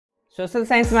Social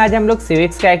science में आज हम लोग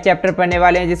सिविक्स का एक चैप्टर पढ़ने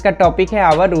वाले हैं जिसका टॉपिक है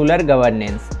आवर रूरल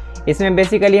गवर्नेंस। इसमें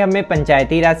बेसिकली हमें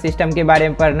पंचायती राज सिस्टम के बारे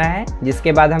में पढ़ना है,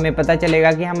 जिसके बाद हमें पता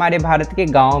चलेगा कि हमारे भारत के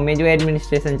गाँव में जो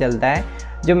एडमिनिस्ट्रेशन चलता है,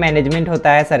 जो मैनेजमेंट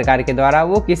होता है सरकार के द्वारा,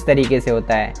 वो किस तरीके से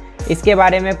होता है। इसके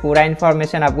बारे में पूरा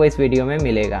इन्फॉर्मेशन आपको इस वीडियो में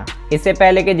मिलेगा। इससे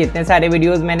पहले के जितने सारे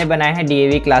वीडियोस मैंने बनाए हैं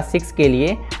DAV क्लास 6 के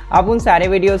लिए, आप उन सारे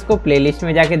वीडियोस को प्लेलिस्ट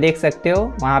में जाके देख सकते हो।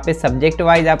 वहाँ पे सब्जेक्ट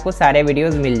वाइज आपको सारे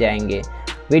वीडियोस मिल जाएंगे।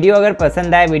 वीडियो अगर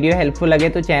पसंद आए, वीडियो हेल्पफुल लगे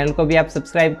तो चैनल को भी आप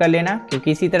सब्सक्राइब कर लेना,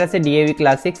 क्योंकि इसी तरह से DAV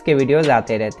क्लास 6 के वीडियोस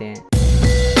आते रहते हैं।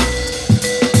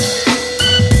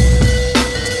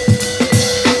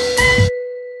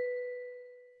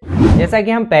 जैसा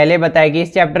कि हम पहले बताए कि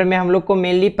इस चैप्टर में हम लोग को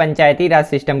मेनली पंचायती राज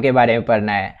सिस्टम के बारे में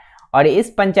पढ़ना है, और इस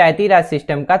पंचायती राज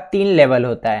सिस्टम का 3 लेवल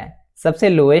होता है। सबसे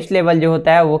लोएस्ट लेवल जो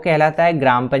होता है वो कहलाता है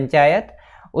ग्राम पंचायत।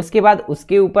 उसके बाद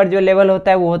उसके ऊपर जो लेवल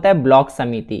होता है वो होता है ब्लॉक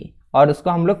समिति, और उसको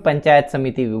हम लोग पंचायत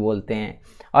समिति भी बोलते हैं।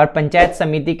 और पंचायत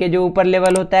समिति के जो ऊपर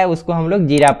लेवल होता है उसको हम लोग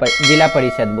जिला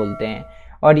परिषद बोलते हैं।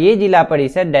 और ये जिला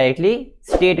परिषद डायरेक्टली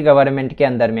स्टेट गवर्नमेंट के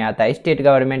अंदर में आता है। स्टेट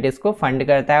गवर्नमेंट इसको फंड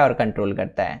करता है और कंट्रोल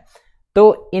करता है।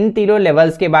 तो इन तीनों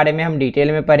लेवल्स के बारे में हम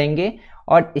डिटेल में पढ़ेंगे।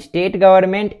 और स्टेट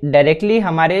गवर्नमेंट डायरेक्टली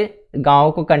हमारे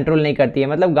गाँव को कंट्रोल नहीं करती है,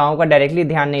 मतलब गाँव का डायरेक्टली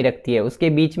ध्यान नहीं रखती है। उसके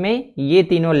बीच में ये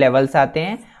तीनों लेवल्स आते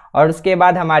हैं, और उसके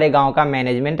बाद हमारे गाँव का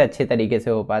मैनेजमेंट अच्छे तरीके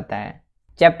से हो पाता है।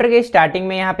 चैप्टर के स्टार्टिंग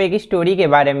में यहाँ पे एक स्टोरी के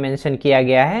बारे में मेंशन किया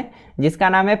गया है, जिसका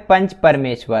नाम है पंच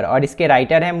परमेश्वर, और इसके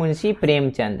राइटर है मुंशी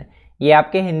प्रेमचंद। ये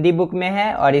आपके हिंदी बुक में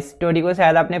है, और इस स्टोरी को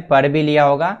शायद आपने पढ़ भी लिया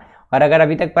होगा, और अगर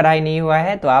अभी तक पढ़ाई नहीं हुआ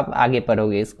है तो आप आगे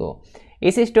पढ़ोगे इसको।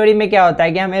 इस स्टोरी में क्या होता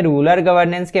है कि हमें रूरल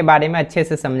गवर्नेंस के बारे में अच्छे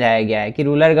से समझाया गया है कि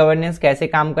रूरल गवर्नेंस कैसे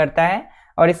काम करता है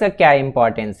और इसका क्या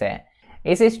इंपॉर्टेंस है।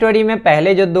 इस स्टोरी में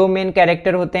पहले जो 2 मेन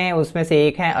कैरेक्टर होते हैं उसमें से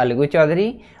एक है अलगू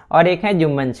चौधरी और एक है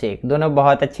जुम्मन शेख। दोनों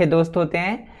बहुत अच्छे दोस्त होते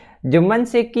हैं। जुम्मन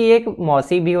शेख की एक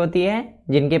मौसी भी होती है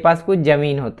जिनके पास कुछ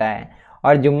ज़मीन होता है,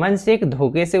 और जुम्मन शेख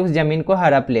धोखे से उस ज़मीन को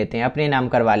हड़प लेते हैं, अपने नाम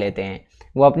करवा लेते हैं।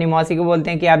 वो अपनी मौसी को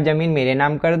बोलते हैं कि आप ज़मीन मेरे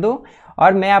नाम कर दो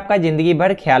और मैं आपका ज़िंदगी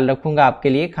भर ख्याल रखूँगा, आपके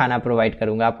लिए खाना प्रोवाइड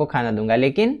करूँगा, आपको खाना दूंगा।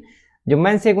 लेकिन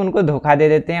जुम्मन शेख उनको धोखा दे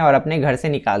देते हैं और अपने घर से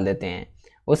निकाल देते हैं।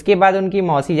 उसके बाद उनकी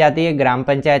मौसी जाती है ग्राम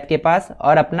पंचायत के पास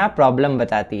और अपना प्रॉब्लम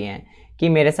बताती हैं कि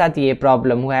मेरे साथ ये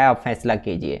प्रॉब्लम हुआ है, आप फैसला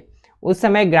कीजिए। उस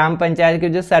समय ग्राम पंचायत के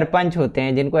जो सरपंच होते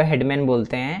हैं, जिनको हेडमैन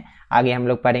बोलते हैं, आगे हम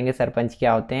लोग पढ़ेंगे सरपंच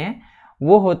क्या होते हैं,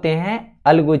 वो होते हैं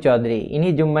अलगू चौधरी,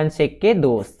 इन्हीं जुम्मन शेख के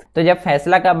दोस्त। तो जब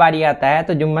फैसला का बारी आता है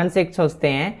तो जुम्मन शेख सोचते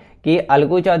हैं कि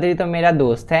अलगू चौधरी तो मेरा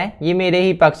दोस्त है, ये मेरे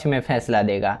ही पक्ष में फैसला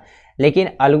देगा। लेकिन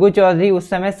अलगू चौधरी उस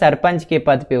समय सरपंच के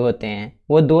पद पे होते हैं,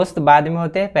 वो दोस्त बाद में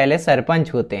होते हैं, पहले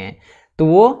सरपंच होते हैं। तो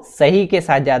वो सही के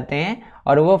साथ जाते हैं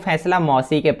और वो फैसला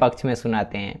मौसी के पक्ष में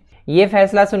सुनाते हैं। ये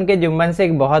फैसला सुन के जुम्मन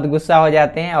शेख बहुत गुस्सा हो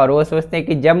जाते हैं, और वो सोचते हैं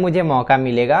कि जब मुझे मौका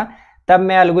मिलेगा तब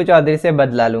मैं अलगू चौधरी से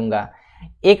बदला लूँगा।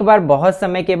 एक बार बहुत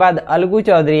समय के बाद अलगू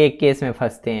चौधरी एक केस में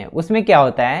फंसते हैं। उसमें क्या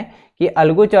होता है कि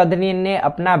अलगू चौधरी ने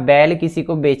अपना बैल किसी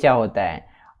को बेचा होता है,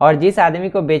 और जिस आदमी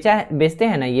को बेचते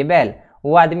हैं ना ये बैल,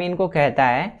 वो आदमी इनको कहता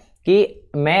है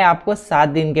कि मैं आपको 7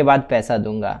 दिन के बाद पैसा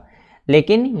दूंगा।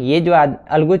 लेकिन ये जो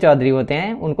अलगू चौधरी होते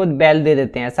हैं उनको बैल दे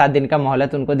देते हैं, 7 दिन का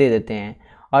मोहलत उनको दे देते हैं,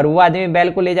 और वो आदमी बैल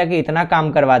को ले जाके इतना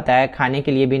काम करवाता है, खाने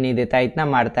के लिए भी नहीं देता, इतना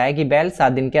मारता है कि बैल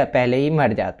 7 दिन के पहले ही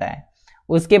मर जाता है।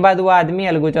 उसके बाद वो आदमी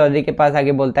अलगू चौधरी के पास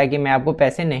आके बोलता है कि मैं आपको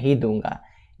पैसे नहीं दूंगा।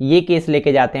 ये केस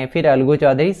लेके जाते हैं फिर अलगू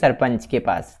चौधरी सरपंच के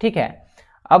पास, ठीक है।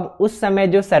 अब उस समय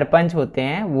जो सरपंच होते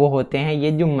हैं वो होते हैं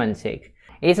ये जुम्मन शेख।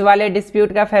 इस वाले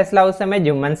डिस्प्यूट का फैसला उस समय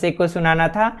जुम्मन शेख को सुनाना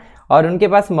था, और उनके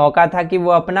पास मौका था कि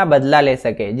वो अपना बदला ले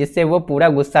सके, जिससे वो पूरा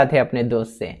गुस्सा थे अपने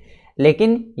दोस्त से।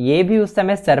 लेकिन ये भी उस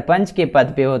समय सरपंच के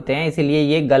पद पे होते हैं, इसलिए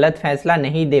ये गलत फैसला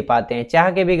नहीं दे पाते हैं,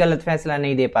 चाह के भी गलत फैसला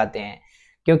नहीं दे पाते हैं,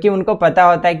 क्योंकि उनको पता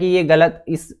होता है कि ये गलत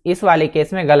इस वाले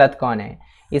केस में गलत कौन है।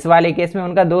 इस वाले केस में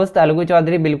उनका दोस्त अलगू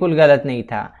चौधरी बिल्कुल गलत नहीं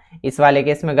था। इस वाले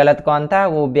केस में गलत कौन था?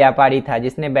 वो व्यापारी था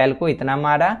जिसने बैल को इतना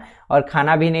मारा और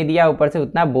खाना भी नहीं दिया, ऊपर से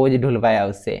उतना बोझ ढुलवाया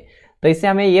उससे। तो इससे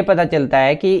हमें ये पता चलता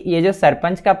है कि ये जो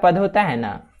सरपंच का पद होता है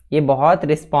ना, ये बहुत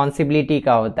रिस्पॉन्सिबिलिटी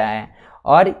का होता है,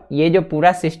 और ये जो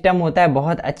पूरा सिस्टम होता है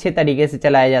बहुत अच्छे तरीके से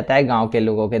चलाया जाता है गाँव के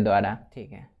लोगों के द्वारा,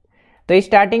 ठीक है। तो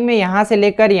स्टार्टिंग में यहाँ से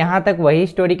लेकर यहाँ तक वही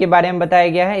स्टोरी के बारे में बताया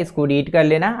गया है, इसको रीड कर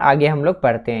लेना। आगे हम लोग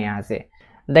पढ़ते हैं यहाँ से।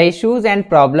 The issues and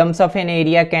problems of an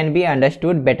area can be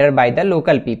understood better by the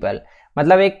local people.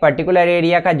 मतलब एक पर्टिकुलर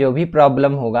एरिया का जो भी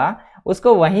प्रॉब्लम होगा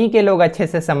उसको वहीं के लोग अच्छे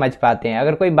से समझ पाते हैं।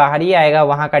 अगर कोई बाहरी आएगा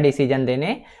वहाँ का डिसीजन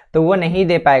देने तो वो नहीं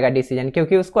दे पाएगा डिसीजन,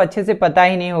 क्योंकि उसको अच्छे से पता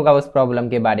ही नहीं होगा उस प्रॉब्लम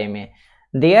के बारे में।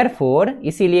 देयरफॉर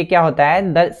इसीलिए क्या होता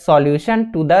है, the solution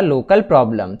to the local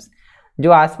problems,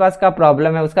 जो आसपास का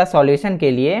प्रॉब्लम है उसका सॉल्यूशन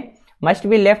के लिए must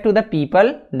be left to the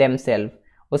people themselves,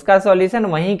 उसका सॉल्यूशन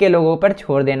वहीं के लोगों पर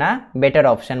छोड़ देना बेटर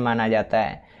ऑप्शन माना जाता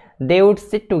है। दे वुड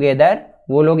सिट टुगेदर,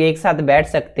 वो लोग एक साथ बैठ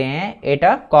सकते हैं, एट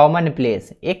अ कॉमन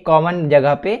प्लेस, एक कॉमन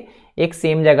जगह पे, एक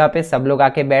सेम जगह पे सब लोग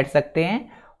आके बैठ सकते हैं,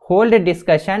 hold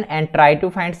discussion and try to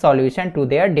find solution to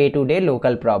their day to day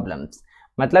local problems,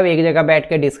 मतलब एक जगह बैठ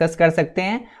के डिस्कस कर सकते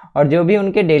हैं और जो भी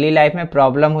उनके डेली लाइफ में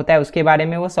प्रॉब्लम होता है उसके बारे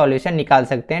में वो सॉल्यूशन निकाल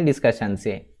सकते हैं डिस्कशन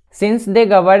से। Since they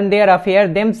govern there affair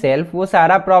themselves, वो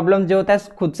सारा प्रॉब्लम जो होता है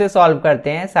खुद से सॉल्व करते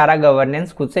हैं, सारा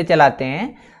गवर्नेंस खुद से चलाते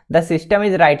हैं। The system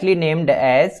is rightly named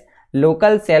as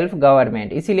local self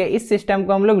government, इसीलिए इस सिस्टम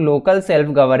को हम लोग लोकल सेल्फ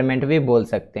गवर्नमेंट भी बोल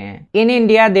सकते हैं। In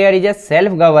India there is a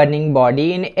self governing body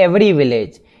in every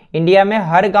village, India में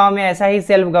हर गांव में ऐसा ही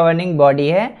सेल्फ गवर्निंग बॉडी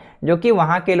है जो कि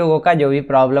वहाँ के लोगों का जो भी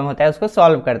प्रॉब्लम होता है उसको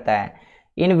सॉल्व करता है।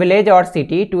 इन विलेज और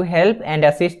city to help and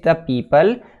assist the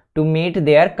people to meet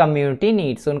their community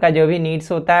needs, उनका जो भी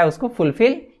नीड्स होता है उसको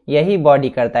फुलफिल यही बॉडी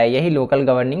करता है, यही लोकल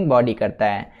गवर्निंग बॉडी करता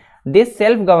है। This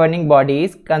self governing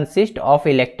bodies consist of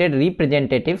elected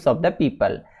representatives of the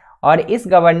people, और इस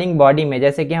गवर्निंग बॉडी में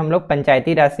जैसे कि हम लोग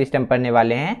पंचायती राज सिस्टम पढ़ने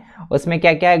वाले हैं, उसमें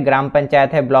क्या क्या है, ग्राम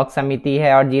पंचायत है, ब्लॉक समिति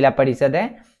है और जिला परिषद है।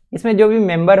 इसमें जो भी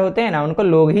मेंबर होते हैं ना उनको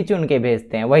लोग ही चुन के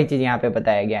भेजते हैं, वही चीज़ यहाँ पे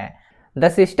बताया गया है। The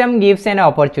system gives an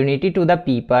opportunity to the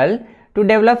people to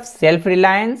develop self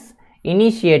reliance,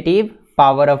 initiative,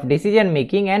 power of decision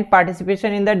making and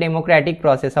participation in the democratic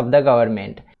process of the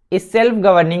government. इस सेल्फ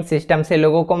गवर्निंग सिस्टम से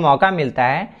लोगों को मौका मिलता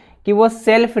है कि वो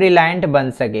सेल्फ रिलायंट बन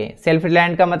सके। सेल्फ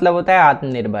रिलायंट का मतलब होता है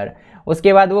आत्मनिर्भर।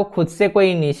 उसके बाद वो खुद से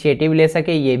कोई इनिशिएटिव ले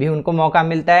सके, ये भी उनको मौका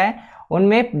मिलता है।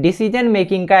 उनमें डिसीजन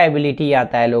मेकिंग का एबिलिटी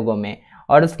आता है लोगों में,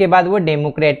 और उसके बाद वो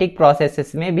डेमोक्रेटिक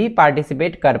प्रोसेसेस में भी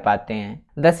पार्टिसिपेट कर पाते हैं।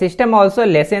 The system also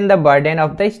lesson the burden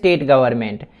of the state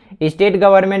government, state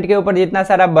government के ऊपर जितना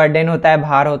सारा बर्डन होता है,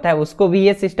 भार होता है, उसको भी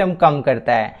ये सिस्टम कम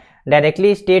करता है।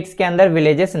 डायरेक्टली स्टेट्स के अंदर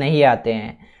विलेजेस नहीं आते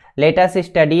हैं। Let us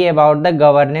study about the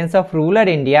governance of rural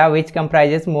India which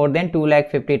comprises more than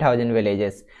 2,50,000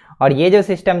 villages, और ये जो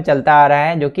सिस्टम चलता आ रहा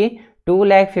है जो कि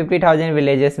 2,50,000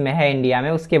 विलेजेस में है इंडिया में,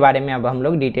 उसके बारे में अब हम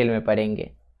लोग डिटेल में पढ़ेंगे।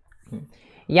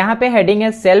 यहाँ पे हेडिंग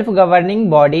है self governing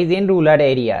bodies in rural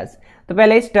areas. तो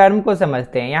पहले इस टर्म को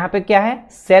समझते हैं। यहाँ पे क्या है,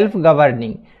 सेल्फ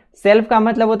गवर्निंग। सेल्फ का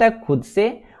मतलब होता है खुद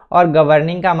से, और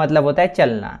गवर्निंग का मतलब होता है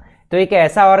चलना। तो एक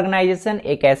ऐसा ऑर्गेनाइजेशन,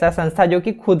 एक ऐसा संस्था जो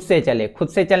कि खुद से चले। खुद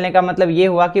से चलने का मतलब ये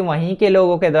हुआ कि वहीं के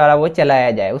लोगों के द्वारा वो चलाया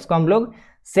जाए, उसको हम लोग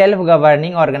सेल्फ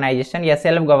गवर्निंग ऑर्गेनाइजेशन या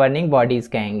सेल्फ गवर्निंग बॉडीज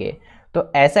कहेंगे।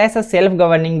 तो ऐसा सेल्फ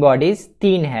गवर्निंग बॉडीज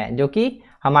 3 है जो कि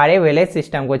हमारे विलेज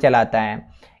सिस्टम को चलाता है।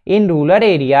 In rural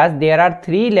areas there are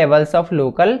 3 levels of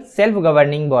local self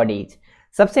governing bodies.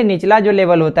 सबसे निचला जो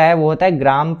लेवल होता है वो होता है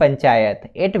ग्राम पंचायत,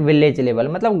 एट विलेज लेवल,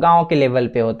 मतलब गांव के लेवल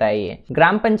पे होता है ये।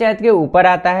 ग्राम पंचायत के ऊपर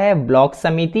आता है ब्लॉक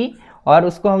समिति, और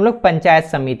उसको हम लोग पंचायत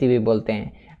समिति भी बोलते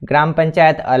हैं। ग्राम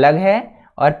पंचायत अलग है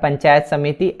और पंचायत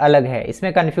समिति अलग है,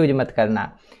 इसमें कंफ्यूज मत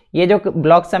करना। ये जो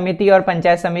ब्लॉक समिति और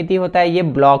पंचायत समिति होता है ये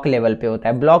ब्लॉक लेवल पे होता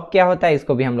है। ब्लॉक क्या होता है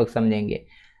इसको भी हम लोग समझेंगे।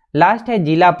 लास्ट है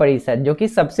जिला परिषद, जो कि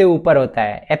सबसे ऊपर होता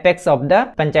है, apex of the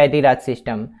Panchayati Raj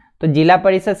system. तो जिला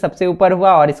परिषद सबसे ऊपर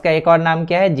हुआ, और इसका एक और नाम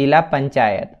क्या है, जिला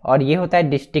पंचायत, और ये होता है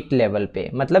डिस्ट्रिक्ट लेवल पे,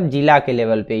 मतलब जिला के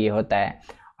लेवल पे ये होता है।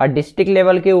 और डिस्ट्रिक्ट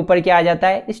लेवल के ऊपर क्या आ जाता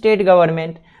है, स्टेट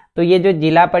गवर्नमेंट। तो ये जो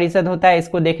जिला परिषद होता है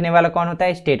इसको देखने वाला कौन होता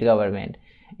है, स्टेट गवर्नमेंट।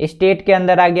 स्टेट के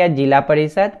अंदर आ गया जिला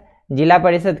परिषद, जिला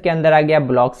परिषद के अंदर आ गया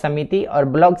ब्लॉक समिति, और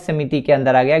ब्लॉक समिति के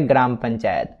अंदर आ गया ग्राम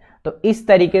पंचायत। तो इस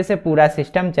तरीके से पूरा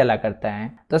सिस्टम चला करता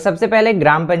है। तो सबसे पहले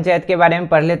ग्राम पंचायत के बारे में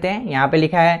पढ़ लेते हैं। यहाँ पे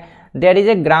लिखा है there is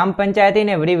a gram panchayat in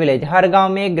every village, हर गांव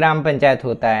में एक ग्राम पंचायत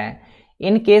होता है।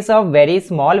 In case of very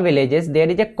small villages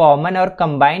there is a common और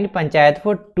कंबाइंड पंचायत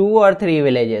फॉर 2 और 3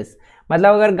 विलेजेस,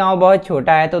 मतलब अगर गांव बहुत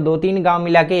छोटा है तो 2-3 गांव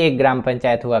मिला के एक ग्राम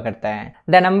पंचायत हुआ करता है।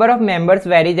 The number of members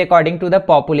varies according to the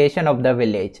population of the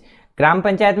village, ग्राम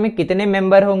पंचायत में कितने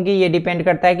मेंबर होंगे ये डिपेंड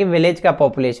करता है कि विलेज का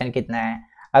पॉपुलेशन कितना है।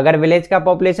 अगर विलेज का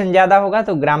पॉपुलेशन ज्यादा होगा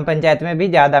तो ग्राम पंचायत में भी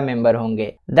ज्यादा मेंबर होंगे।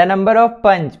 द नंबर ऑफ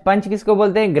पंच, पंच किसको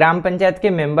बोलते हैं, ग्राम पंचायत के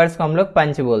मेंबर्स को हम लोग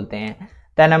पंच बोलते हैं।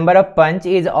 The number of punch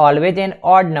is always an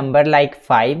odd number like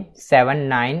 5, 7,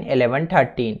 9, 11,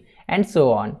 13 and so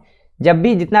on. जब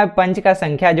भी जितना पंच का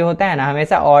संख्या जो होता है ना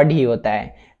हमेशा ऑड ही होता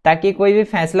है, ताकि कोई भी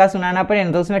फैसला सुनाना पड़े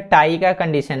ना तो उसमें टाई का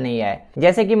कंडीशन नहीं आए।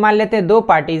 जैसे कि मान लेते हैं 2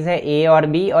 पार्टीज है ए और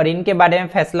बी, और इनके बारे में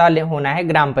फैसला होना है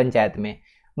ग्राम पंचायत में।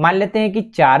 मान लेते हैं कि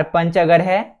 4 पंच अगर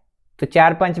है तो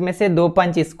 4 पंच में से 2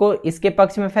 पंच इसके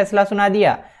पक्ष में फैसला सुना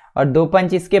दिया और 2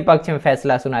 पंच इसके पक्ष में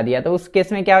फैसला सुना दिया, तो उस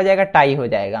केस में क्या हो जाएगा, टाई हो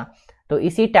जाएगा। तो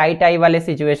इसी टाई वाले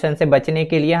सिचुएशन से बचने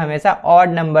के लिए हमेशा ऑड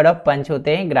नंबर ऑफ पंच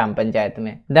होते हैं ग्राम पंचायत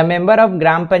में। The member of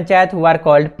gram panchayat who are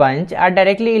called punch are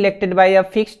directly elected by a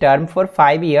fix term for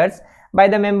 5 years by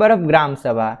the member of gram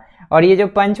सभा। और ये जो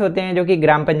पंच होते हैं जो कि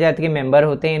ग्राम पंचायत के मेंबर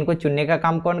होते हैं, इनको चुनने का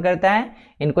काम कौन करता है,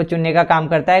 इनको चुनने का काम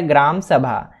करता है ग्राम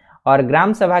सभा। और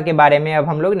ग्राम सभा के बारे में अब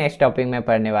हम लोग नेक्स्ट टॉपिक में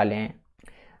पढ़ने वाले हैं।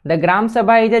 द ग्राम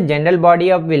सभा is a general body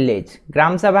of village.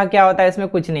 ग्राम सभा क्या होता है, इसमें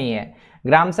कुछ नहीं है।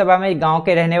 ग्राम सभा में गांव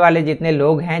के रहने वाले जितने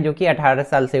लोग हैं जो कि 18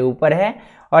 साल से ऊपर है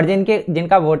और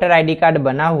जिनका वोटर आईडी कार्ड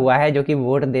बना हुआ है, जो कि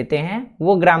वोट देते हैं,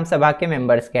 वो ग्राम सभा के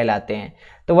मेंबर्स कहलाते हैं।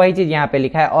 तो वही चीज़ यहाँ पे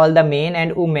लिखा है, all the main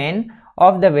and women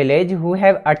of the village who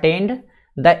have attend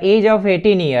the age of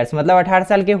 18 years, मतलब 18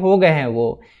 साल के हो गए हैं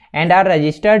वो, and are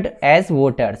registered as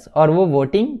voters, और वो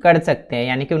वोटिंग कर सकते हैं,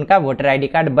 यानी कि उनका वोटर आईडी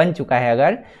कार्ड बन चुका है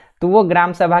अगर, तो वो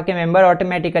ग्राम सभा के मेंबर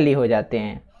ऑटोमेटिकली हो जाते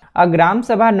हैं। अ ग्राम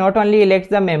सभा not only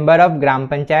elects the member of gram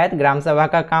panchayat, ग्राम सभा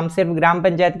का काम सिर्फ ग्राम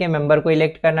पंचायत के मेंबर को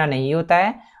इलेक्ट करना नहीं होता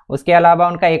है, उसके अलावा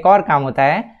उनका एक और काम होता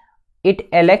है, इट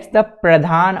इलेक्ट्स द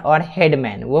प्रधान और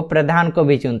हेडमैन, वो प्रधान को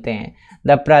भी चुनते हैं।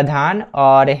 द प्रधान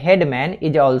और headman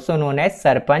is also known as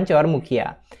sarpanch और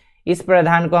मुखिया। इस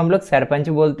प्रधान को हम लोग सरपंच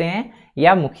बोलते हैं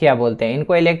या मुखिया बोलते हैं।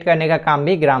 इनको इलेक्ट करने का काम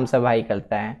भी ग्राम सभा ही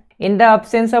करता है। In the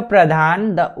absence of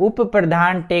Pradhan the उप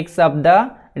प्रधान takes up the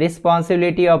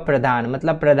responsibility of प्रधान,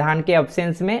 मतलब प्रधान के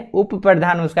अब्सेंस में उप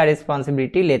प्रधान उसका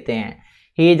रिस्पॉन्सिबिलिटी लेते हैं।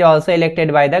 He is also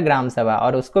elected by the gram सभा,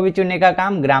 और उसको भी चुनने का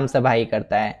काम ग्राम सभा ही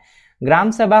करता है।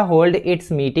 ग्राम सभा hold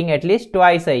it's meeting at least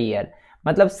twice a year,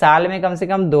 मतलब साल में कम से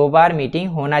कम 2 बार मीटिंग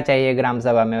होना चाहिए ग्राम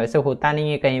सभा में। वैसे होता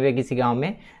नहीं है कहीं भी किसी गांव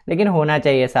में, लेकिन होना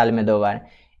चाहिए साल में 2 बार।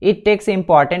 It takes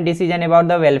important decision about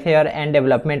the welfare and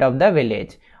development of the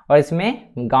village, और इसमें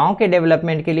गांव के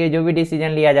डेवलपमेंट के लिए जो भी डिसीजन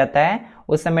लिया जाता है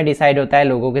उस समय डिसाइड होता है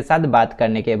लोगों के साथ बात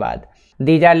करने के बाद।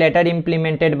 These are letter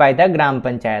implemented by the gram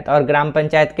panchayat, और ग्राम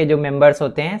पंचायत के जो मेंबर्स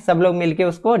होते हैं सब लोग मिलकर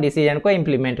उसको डिसीजन को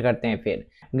इम्प्लीमेंट करते हैं। फिर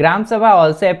ग्राम सभा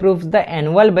also approves the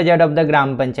annual budget of the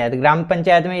gram panchayat, ग्राम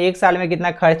पंचायत में एक साल में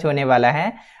कितना खर्च होने वाला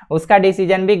है उसका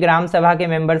डिसीजन भी ग्राम सभा के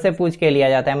मेंबर से पूछ के लिया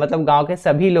जाता है, मतलब गांव के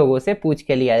सभी लोगों से पूछ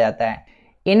के लिया जाता है।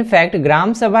 इन फैक्ट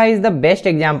ग्राम सभा is the best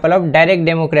example of direct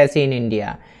democracy in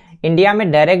India. India में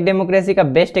डायरेक्ट डेमोक्रेसी का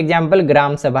बेस्ट एग्जाम्पल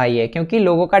ग्राम सभा ही है, क्योंकि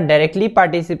लोगों का डायरेक्टली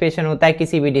पार्टिसिपेशन होता है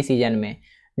किसी भी डिसीजन में।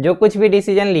 जो कुछ भी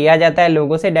डिसीजन लिया जाता है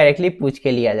लोगों से डायरेक्टली पूछ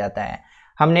के लिया जाता है।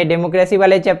 हमने डेमोक्रेसी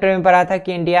वाले चैप्टर में पढ़ा था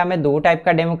कि इंडिया में 2 टाइप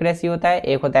का डेमोक्रेसी होता है,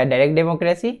 एक होता है डायरेक्ट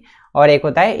डेमोक्रेसी और एक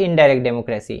होता है इनडायरेक्ट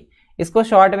डेमोक्रेसी। इसको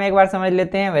शॉर्ट में एक बार समझ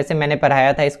लेते हैं, वैसे मैंने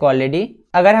पढ़ाया था इसको ऑलरेडी।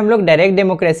 अगर हम लोग डायरेक्ट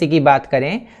डेमोक्रेसी की बात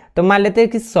करें तो मान लेते हैं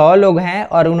कि 100 लोग हैं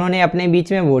और उन्होंने अपने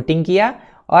बीच में वोटिंग किया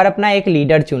और अपना एक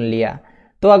लीडर चुन लिया।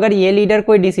 तो अगर ये लीडर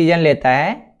कोई डिसीजन लेता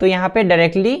है तो यहाँ पे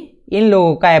डायरेक्टली इन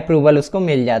लोगों का अप्रूवल उसको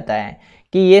मिल जाता है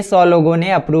कि ये 100 लोगों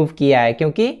ने अप्रूव किया है,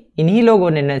 क्योंकि इन्हीं लोगों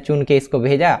ने चुन के इसको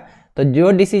भेजा। तो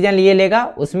जो डिसीजन ये लेगा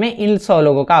उसमें इन 100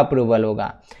 लोगों का अप्रूवल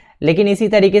होगा। लेकिन इसी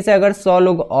तरीके से अगर 100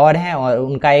 लोग और हैं और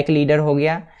उनका एक लीडर हो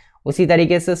गया, उसी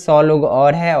तरीके से 100 लोग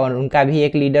और हैं और उनका भी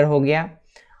एक लीडर हो गया,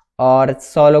 और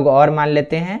 100 लोग और मान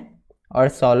लेते हैं और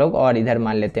 100 लोग और इधर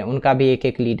मान लेते हैं, उनका भी एक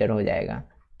एक लीडर हो जाएगा।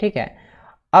 ठीक है,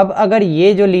 अब अगर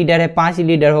ये जो लीडर है 5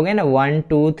 लीडर हो गए ना, 1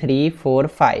 2 3 4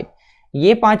 5,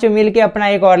 ये पांचों मिलके अपना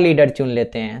एक और लीडर चुन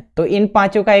लेते हैं, तो इन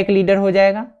पांचों का एक लीडर हो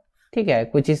जाएगा। ठीक है,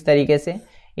 कुछ इस तरीके से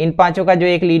इन पांचों का जो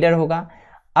एक लीडर होगा।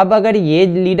 अब अगर ये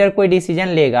लीडर कोई डिसीजन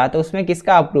लेगा तो उसमें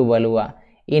किसका अप्रूवल हुआ,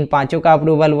 इन पांचों का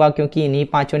अप्रूवल हुआ, क्योंकि इन्हीं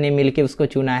पांचों ने मिलके उसको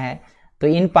चुना है, तो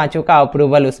इन पांचों का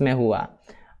अप्रूवल उसमें हुआ।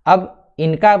 अब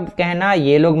इनका कहना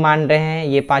ये लोग मान रहे हैं,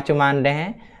 ये पांचों मान रहे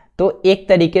हैं, तो एक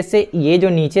तरीके से ये जो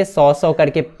नीचे 100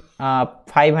 करके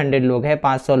 500 लोग हैं,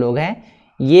 500 लोग हैं,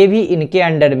 ये भी इनके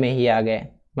अंडर में ही आ गए,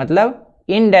 मतलब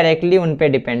इनडायरेक्टली उन पे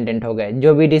डिपेंडेंट हो गए।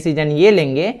 जो भी डिसीजन ये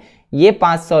लेंगे ये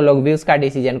 500 लोग भी उसका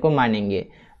डिसीजन को मानेंगे।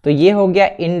 तो ये हो गया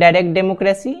इनडायरेक्ट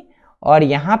डेमोक्रेसी, और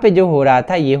यहाँ पे जो हो रहा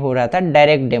था ये हो रहा था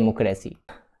डायरेक्ट डेमोक्रेसी।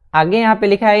 आगे यहाँ पे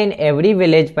लिखा है, in every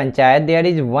village panchayat there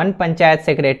is 1 panchayat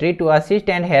secretary to assist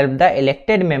and help the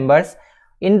elected members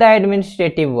in the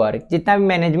administrative work. जितना भी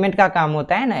मैनेजमेंट का काम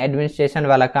होता है ना, एडमिनिस्ट्रेशन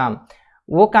वाला काम,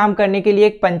 वो काम करने के लिए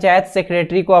एक पंचायत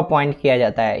सेक्रेटरी को अपॉइंट किया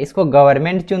जाता है। इसको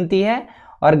गवर्नमेंट चुनती है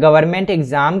और गवर्नमेंट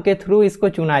एग्जाम के थ्रू इसको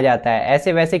चुना जाता है।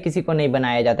 ऐसे वैसे किसी को नहीं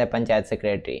बनाया जाता है पंचायत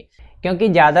सेक्रेटरी, क्योंकि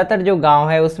ज़्यादातर जो गांव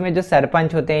है उसमें जो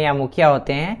सरपंच होते हैं या मुखिया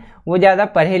होते हैं वो ज़्यादा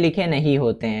पढ़े लिखे नहीं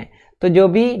होते हैं। तो जो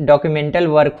भी डॉक्यूमेंटल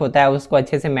वर्क होता है उसको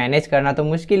अच्छे से मैनेज करना तो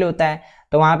मुश्किल होता है,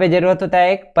 तो वहाँ पे ज़रूरत होता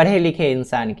है एक पढ़े लिखे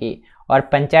इंसान की, और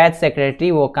पंचायत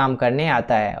सेक्रेटरी वो काम करने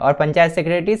आता है, और पंचायत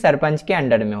सेक्रेटरी सरपंच के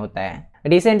अंडर में होता है।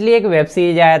 रिसेंटली एक वेब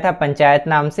सीरीज आया था पंचायत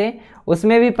नाम से,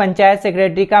 उसमें भी पंचायत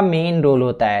सेक्रेटरी का मेन रोल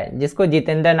होता है, जिसको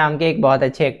जितेंद्र नाम के एक बहुत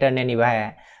अच्छे एक्टर ने निभाया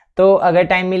है। तो अगर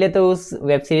टाइम मिले तो उस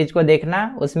वेब सीरीज को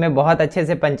देखना, उसमें बहुत अच्छे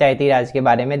से पंचायती राज के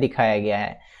बारे में दिखाया गया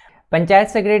है। पंचायत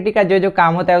सेक्रेटरी का जो जो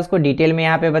काम होता है उसको डिटेल में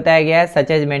यहाँ पे बताया गया है,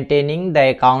 such as maintaining the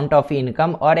account of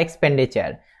income और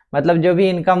एक्सपेंडिचर, मतलब जो भी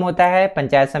इनकम होता है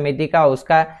पंचायत समिति का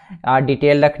उसका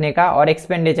डिटेल रखने का, और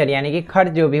एक्सपेंडिचर यानी कि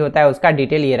खर्च जो भी होता है उसका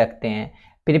डिटेल ये रखते हैं।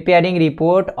 Preparing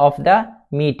report of the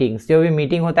meetings, जो भी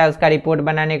मीटिंग होता है उसका रिपोर्ट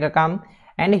बनाने का काम।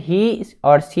 एंड ही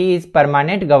और she is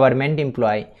permanent government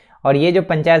employ, और ये जो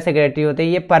पंचायत सेक्रेटरी होते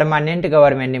हैं ये परमानेंट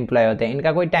गवर्नमेंट एम्प्लॉय होते हैं।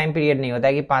 इनका कोई टाइम पीरियड नहीं होता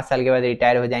है कि 5 साल के बाद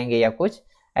रिटायर हो जाएंगे या कुछ,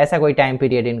 ऐसा कोई टाइम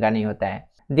पीरियड इनका नहीं होता है।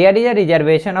 There is a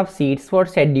reservation of seats for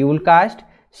schedule caste,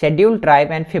 schedule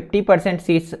tribe and 50%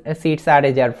 seats are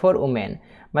reserve for women.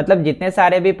 मतलब जितने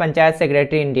सारे भी पंचायत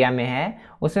सेक्रेटरी इंडिया में है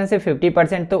उसमें से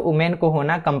 50% तो वुमेन को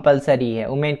होना कंपलसरी है,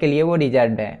 वुमेन के लिए वो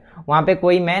रिजर्व है, वहाँ पे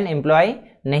कोई मैन एम्प्लॉय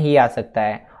नहीं आ सकता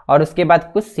है। और उसके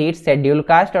बाद कुछ सीट शेड्यूल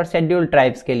कास्ट और शेड्यूल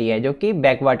ट्राइब्स के लिए है जो कि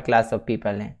बैकवर्ड क्लास ऑफ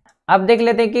पीपल हैं। अब देख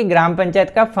लेते हैं कि ग्राम पंचायत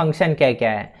का फंक्शन क्या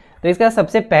क्या है। तो इसका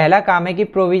सबसे पहला काम है कि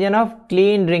provision of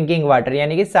clean drinking water,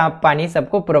 यानी कि साफ पानी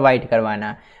सबको प्रोवाइड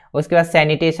करवाना। उसके बाद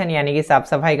सैनिटेशन यानी कि साफ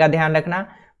सफाई का ध्यान रखना,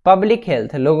 पब्लिक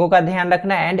हेल्थ लोगों का ध्यान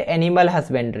रखना, एंड एनिमल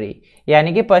हस्बेंड्री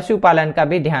यानी कि पशुपालन का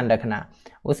भी ध्यान रखना।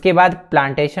 उसके बाद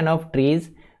प्लांटेशन ऑफ ट्रीज,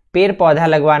 पेड़ पौधा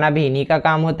लगवाना भी इन्हीं का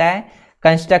काम होता है।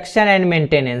 कंस्ट्रक्शन एंड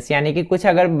मेंटेनेंस यानी कि कुछ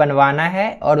अगर बनवाना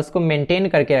है और उसको मेंटेन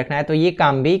करके रखना है तो ये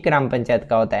काम भी ग्राम पंचायत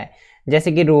का होता है,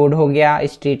 जैसे कि रोड हो गया,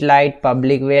 street light,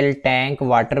 public well, tank,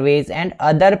 waterways and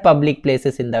other public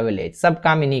places in the village, सब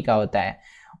काम इन्हीं का होता है।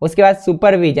 उसके बाद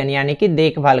सुपरविजन यानी कि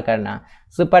देखभाल करना,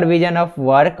 supervision of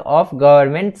work of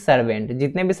government servant,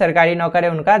 जितने भी सरकारी नौकर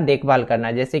है उनका देखभाल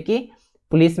करना, जैसे कि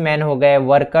पुलिसमैन हो गए,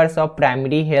 workers of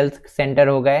primary health centre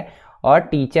हो गए और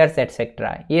टीचर्स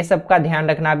एटसेट्रा। ये सब का ध्यान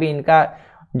रखना भी, इनका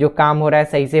जो काम हो रहा है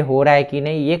सही से हो रहा है कि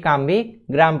नहीं, ये काम भी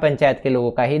ग्राम पंचायत के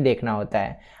लोगों का ही देखना होता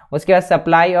है। उसके बाद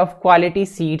supply of quality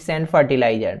seeds and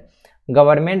fertiliser,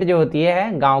 government जो होती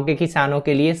है गांव के किसानों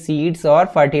के लिए सीड्स और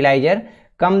फर्टिलाइजर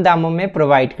कम दामों में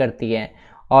प्रोवाइड करती है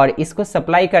और इसको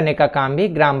सप्लाई करने का काम भी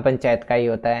ग्राम पंचायत का ही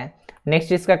होता है।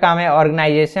 नेक्स्ट इसका काम है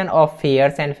organisation of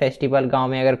fears and festival, गांव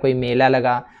में अगर कोई मेला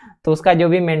लगा तो उसका जो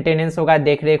भी मेंटेनेंस होगा,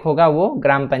 देख रेख होगा, वो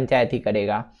ग्राम पंचायत ही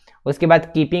करेगा। उसके बाद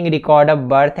keeping record of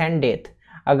birth and death,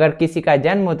 अगर किसी का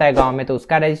जन्म होता है गांव में तो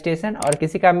उसका रजिस्ट्रेशन, और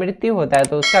किसी का मृत्यु होता है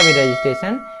तो उसका भी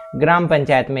रजिस्ट्रेशन ग्राम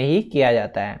पंचायत में ही किया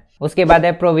जाता है। उसके बाद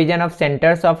है provision of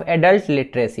centres of adult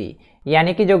literacy,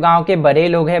 यानी कि जो गांव के बड़े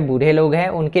लोग हैं, बूढ़े लोग हैं,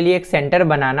 उनके लिए एक सेंटर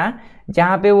बनाना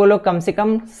जहाँ पे वो लोग कम से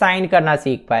कम साइन करना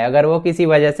सीख पाए, अगर वो किसी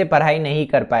वजह से पढ़ाई नहीं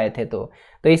कर पाए थे तो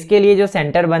इसके लिए जो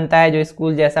सेंटर बनता है, जो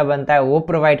स्कूल जैसा बनता है, वो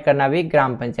प्रोवाइड करना भी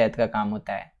ग्राम पंचायत का काम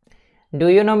होता है। डू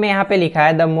यू नो में यहाँ पे लिखा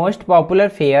है the most popular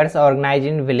fears organise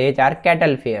in village are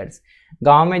cattle fears.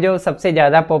 गांव में जो सबसे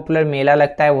ज़्यादा पॉपुलर मेला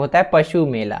लगता है वो होता है पशु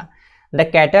मेला। The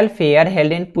cattle fair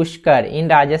held in Pushkar in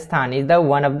Rajasthan is the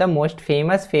one of the most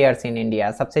famous fears in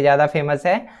India, सबसे ज़्यादा फेमस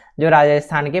है जो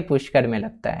राजस्थान के पुष्कर में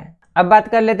लगता है। अब बात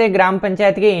कर लेते हैं ग्राम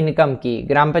पंचायत के इनकम की।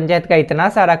 ग्राम पंचायत का इतना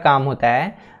सारा काम होता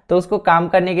है तो उसको काम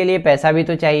करने के लिए पैसा भी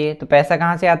तो चाहिए, तो पैसा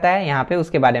कहाँ से आता है, यहाँ पे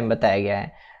उसके बारे में बताया गया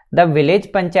है। The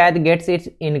village panchayat gets it's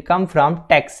income from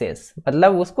taxes,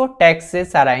 मतलब उसको टैक्स से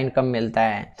सारा इनकम मिलता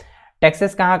है।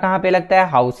 टैक्सेस कहाँ कहाँ पे लगता है,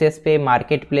 हाउसेस पे,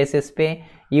 मार्केट प्लेसेस पे,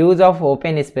 यूज ऑफ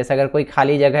ओपन स्पेस, अगर कोई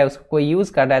खाली जगह है उसको कोई यूज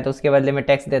कर रहा है तो उसके बदले में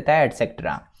टैक्स देता है,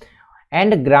 एटसेट्रा।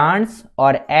 एंड ग्रांट्स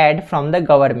और एड फ्रॉम द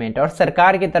गवर्नमेंट, और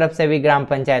सरकार की तरफ से भी ग्राम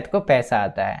पंचायत को पैसा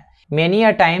आता है। Many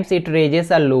a times it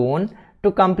raises a loan to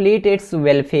complete it's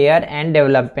welfare and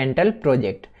developmental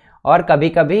project, और कभी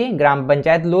कभी ग्राम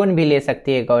पंचायत लोन भी ले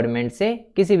सकती है गवर्नमेंट से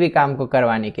किसी भी काम को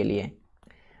करवाने के लिए।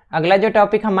 अगला जो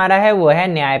टॉपिक हमारा है वो है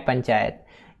न्याय पंचायत।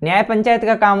 न्याय पंचायत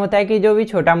का काम होता है कि जो भी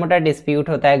छोटा मोटा डिस्प्यूट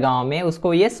होता है गांव में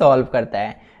उसको ये सॉल्व करता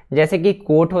है, जैसे कि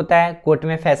कोर्ट होता है, कोर्ट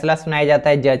में फैसला सुनाया जाता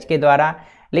है जज के द्वारा,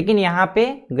 लेकिन यहाँ पे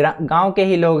गांव के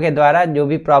ही लोगों के द्वारा जो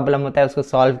भी प्रॉब्लम होता है उसको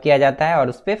सॉल्व किया जाता है और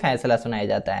उस पर फैसला सुनाया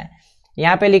जाता है।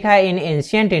 यहाँ पे लिखा है इन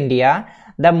ancient India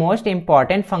the most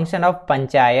important function of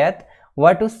panchayat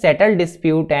were to settle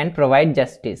dispute and provide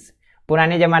justice.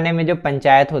 पुराने ज़माने में जो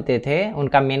पंचायत होते थे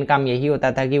उनका मेन काम यही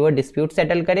होता था कि वो डिस्प्यूट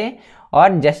सेटल करे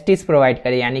और जस्टिस प्रोवाइड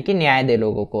करे, यानी कि न्याय दे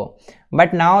लोगों को।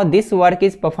 But now this work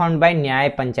is performed by न्याय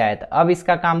पंचायत। अब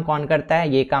इसका काम कौन करता है,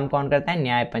 ये काम कौन करता है,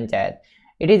 न्याय panchayat.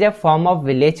 It is a form of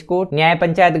village court. न्याय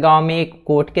पंचायत गाँव में एक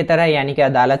कोर्ट की तरह यानी कि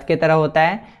अदालत की तरह होता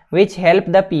है, which help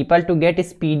the people to get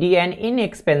speedy and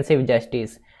inexpensive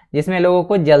justice, जिसमें लोगों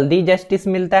को जल्दी जस्टिस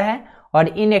मिलता है और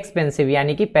इनएक्सपेंसिव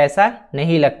यानी कि पैसा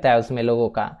नहीं लगता है उसमें लोगों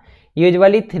का।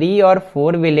 यूजुअली 3 और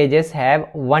 4 विलेजेस हैव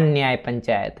 1 न्याय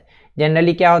पंचायत।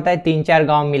 जनरली क्या होता है, 3-4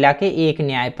 गांव मिला के एक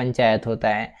न्याय पंचायत होता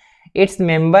है। Its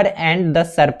member and the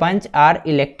sarpanch are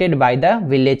elected by the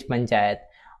village panchayat,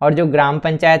 और जो ग्राम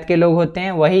पंचायत के लोग होते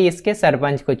हैं वही इसके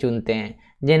सरपंच को चुनते हैं।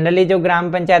 जनरली जो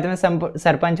ग्राम पंचायत में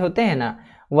सरपंच होते हैं ना,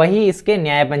 वही इसके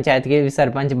न्याय पंचायत के भी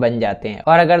सरपंच बन जाते हैं।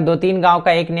 और अगर 2-3 गांव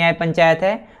का एक न्याय पंचायत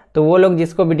है तो वो लोग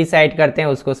जिसको भी डिसाइड करते हैं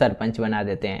उसको सरपंच बना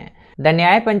देते हैं। द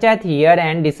न्याय panchayat here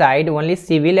and decide only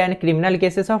civil and criminal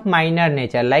cases of minor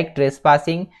nature like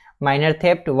trespassing, minor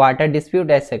theft, water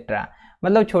dispute etcetera.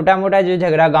 मतलब छोटा मोटा जो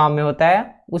झगड़ा गांव में होता है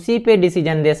उसी पे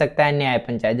डिसीजन दे सकता है न्याय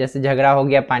पंचायत। जैसे झगड़ा हो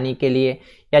गया पानी के लिए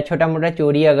या छोटा मोटा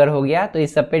चोरी अगर हो गया तो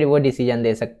इस सब पे वो डिसीजन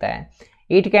दे सकता है।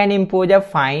 It can impose a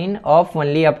fine of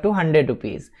only up to 100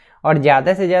 rupees, और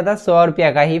ज़्यादा से ज़्यादा 100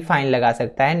 रुपया का ही फाइन लगा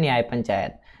सकता है न्याय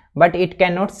panchayat. But it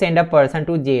can not send a person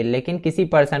to jail, लेकिन किसी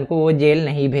पर्सन को वो जेल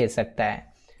नहीं भेज सकता है।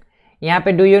 यहाँ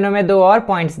पे डू यू नो में 2 और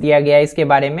पॉइंट्स दिया गया है इसके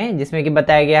बारे में, जिसमें कि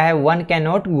बताया गया है one can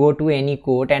not go to any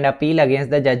court and appeal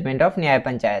against the judgement of न्याय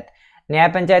पंचायत। न्याय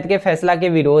पंचायत के फैसला के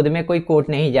विरोध में कोई कोर्ट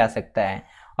नहीं जा सकता है।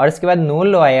 और इसके बाद नो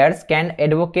लॉयर्स कैन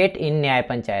एडवोकेट इन न्याय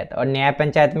पंचायत, और न्याय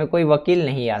पंचायत में कोई वकील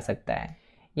नहीं आ सकता है।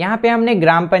 यहाँ पे हमने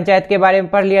ग्राम पंचायत के बारे में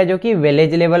पढ़ लिया जो कि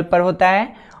विलेज लेवल पर होता है,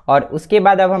 और उसके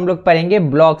बाद अब हम लोग पढ़ेंगे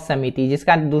ब्लॉक समिति,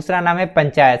 जिसका दूसरा नाम है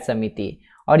पंचायत समिति,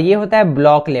 और ये होता है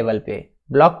ब्लॉक लेवल पे।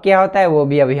 ब्लॉक क्या होता है वो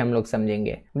भी अभी हम लोग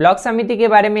समझेंगे। ब्लॉक समिति के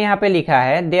बारे में यहाँ पे लिखा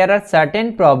है there are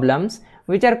certain problems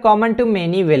which are common to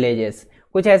many villages.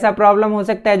 कुछ ऐसा प्रॉब्लम हो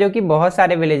सकता है जो कि बहुत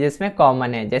सारे विलेजेस में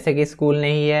कॉमन है, जैसे कि स्कूल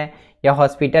नहीं है या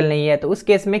हॉस्पिटल नहीं है, तो उस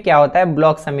केस में क्या होता है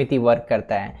ब्लॉक समिति वर्क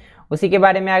करता है। उसी के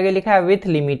बारे में आगे लिखा है विथ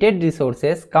लिमिटेड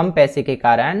रिसोर्सेस, कम पैसे के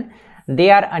कारण they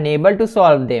are unable to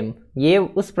solve them, ये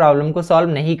उस प्रॉब्लम को सॉल्व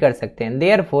नहीं कर सकते हैं।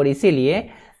 देयरफॉर इसीलिए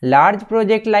large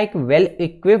project like well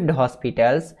equipped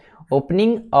hospitals,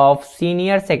 opening of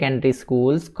senior secondary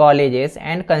schools, colleges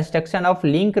and construction of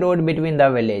link road between the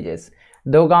villages,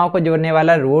 2 गांव को जोड़ने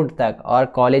वाला रोड तक, और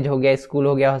कॉलेज हो गया, स्कूल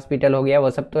हो गया, हॉस्पिटल हो गया, वो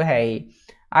सब तो है ही,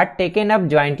 are taken up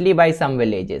jointly by some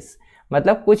villages,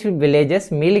 मतलब कुछ विलेजेस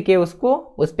मिल के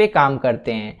उस पे काम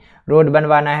करते हैं। रोड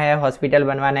बनवाना है, हॉस्पिटल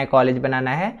बनवाना है, कॉलेज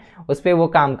बनाना है, उस पे वो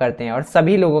काम करते हैं और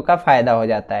सभी लोगों का फायदा हो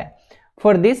जाता है।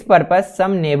 For this purpose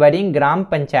some neighbouring gram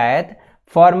panchayat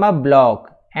form a block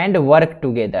and work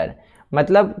together,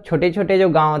 मतलब छोटे छोटे जो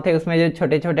गांव थे उसमें जो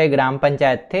छोटे छोटे ग्राम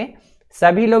पंचायत थे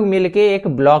सभी लोग मिलके एक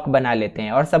ब्लॉक बना लेते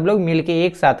हैं और सब लोग मिलके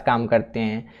एक साथ काम करते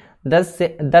हैं।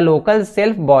 The local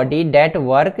self body date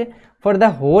work for the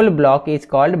whole block is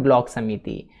called block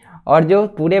समिति, और जो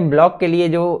पूरे ब्लॉक के लिए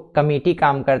जो कमेटी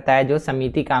काम करता है, जो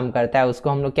समिति काम करता है, उसको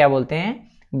हम लोग क्या बोलते हैं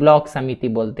ब्लॉक समिति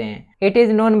बोलते हैं। It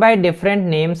is known by different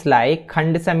names like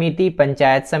खंड समिति,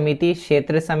 पंचायत समिति,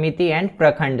 क्षेत्र समिति एंड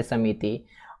प्रखंड समिति।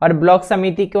 और ब्लॉक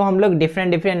समिति को हम लोग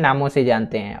डिफरेंट नामों से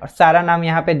जानते हैं और सारा नाम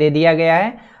यहाँ पे दे दिया गया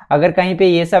है। अगर कहीं पे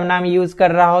ये सब नाम यूज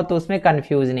कर रहा हो तो उसमें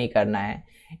कंफ्यूज नहीं करना है।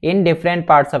 In different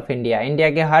parts of India, India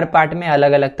के हर पार्ट में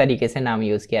अलग अलग तरीके से नाम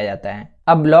यूज किया जाता है।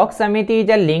 अब ब्लॉक समिति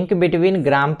is a link between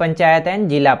gram panchayat and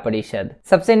जिला परिषद।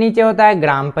 सबसे नीचे होता है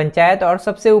ग्राम पंचायत और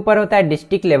सबसे ऊपर होता है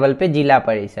डिस्ट्रिक्ट लेवल पे जिला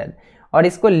परिषद, और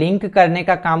इसको लिंक करने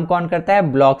का काम कौन करता है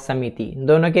ब्लॉक समिति,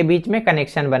 दोनों के बीच में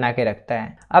कनेक्शन बना के रखता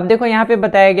है। अब देखो यहाँ पे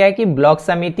बताया गया है कि ब्लॉक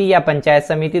समिति या पंचायत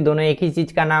समिति दोनों एक ही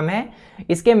चीज का नाम है।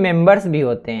 इसके मेंबर्स भी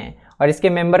होते हैं और इसके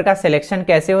मेंबर का सिलेक्शन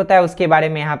कैसे होता है उसके बारे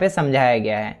में यहाँ पे समझाया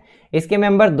गया है। इसके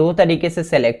मेंबर 2 तरीके से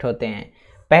सेलेक्ट होते हैं।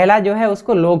 पहला जो है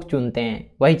उसको लोग चुनते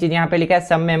हैं, वही चीज यहाँ पे लिखा है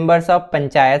सम मेंबर्स ऑफ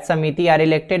पंचायत समिति are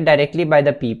elected directly by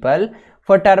the people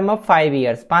for term of 5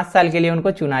 years, 5 साल के लिए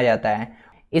उनको चुना जाता है।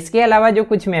 इसके अलावा जो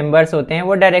कुछ मेंबर्स होते हैं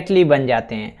वो डायरेक्टली बन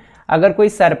जाते हैं। अगर कोई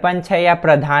सरपंच है या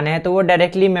प्रधान है तो वो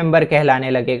डायरेक्टली मेंबर कहलाने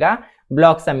लगेगा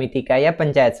ब्लॉक समिति का या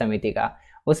पंचायत समिति का।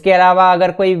 उसके अलावा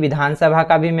अगर कोई विधानसभा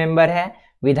का भी मेंबर है,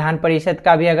 विधान परिषद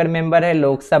का भी अगर मेंबर है,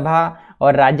 लोकसभा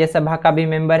और राज्यसभा का भी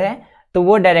मेंबर है, तो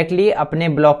वो डायरेक्टली अपने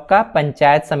ब्लॉक का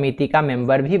पंचायत समिति का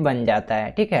मेंबर भी बन जाता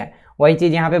है। ठीक है, वही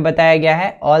चीज यहाँ पे बताया गया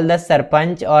है। ऑल द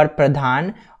सरपंच और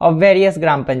प्रधान of various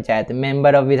gram panchayat,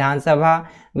 member of Vidhan Sabha,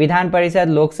 Vidhan Parishad,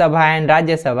 Lok Sabha and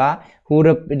Rajya Sabha who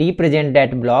represent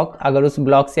that block, अगर उस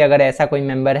ब्लॉक से अगर ऐसा कोई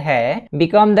मेंबर है,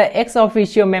 become the ex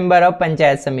officio member of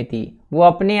panchayat समिति, वो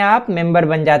अपने आप मेंबर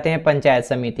बन जाते हैं पंचायत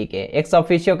समिति के। एक्स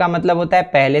ऑफिशियो का मतलब होता है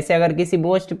पहले से अगर किसी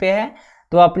पोस्ट पे है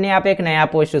तो अपने आप एक नया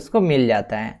पोस्ट उसको मिल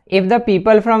जाता है। If the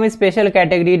people from special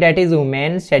category date is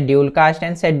women, schedule caste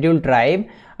and schedule tribe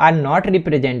are not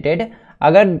represented,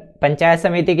 अगर पंचायत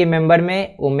समिति के मेंबर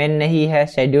में वुमेन नहीं है,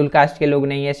 शेड्यूल कास्ट के लोग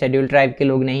नहीं है, शेड्यूल ट्राइब के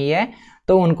लोग नहीं है,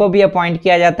 तो उनको भी अपॉइंट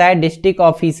किया जाता है डिस्ट्रिक्ट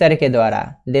ऑफिसर के द्वारा।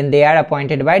 Then they are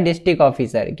appointed by district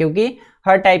officer, क्योंकि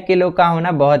हर टाइप के लोग का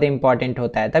होना बहुत इंपॉर्टेंट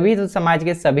होता है, तभी तो समाज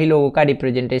के सभी लोगों का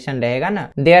रिप्रेजेंटेशन रहेगा ना।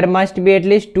 There must be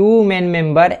at least 2 women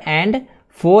member and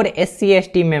 4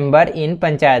 SC/ST member in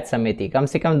panchayat समिति, कम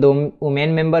से कम 2 वुमेन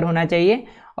मेंबर होना चाहिए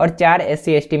और 4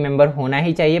 SC/ST मेंबर होना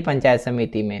ही चाहिए पंचायत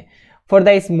समिति में। For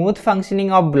the smooth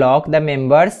functioning of block the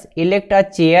members elect a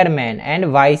chairman and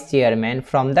vice chairman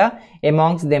from the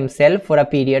amongst themselves for a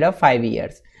period of 5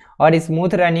 years, और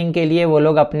स्मूथ रनिंग के लिए वो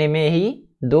लोग अपने में ही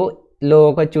 2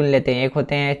 लोगों को चुन लेते हैं, एक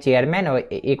होते हैं चेयरमैन और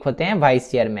एक होते हैं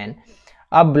वाइस चेयरमैन।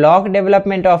 अब ब्लॉक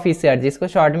डेवलपमेंट ऑफिसर, जिसको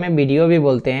शॉर्ट में BDO भी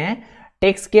बोलते हैं,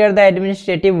 takes care the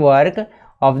administrative work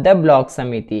of the block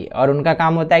समिति, और उनका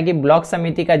काम होता है कि ब्लॉक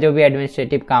समिति का जो भी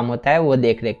एडमिनिस्ट्रेटिव काम होता है वो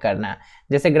देख रेख करना।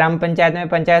 जैसे ग्राम पंचायत में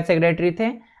पंचायत सेक्रेटरी थे,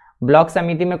 ब्लॉक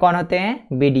समिति में कौन होते हैं,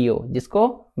 बीडीओ, जिसको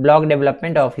ब्लॉक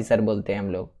डेवलपमेंट ऑफिसर बोलते हैं हम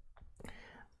लोग।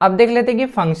 अब देख लेते हैं कि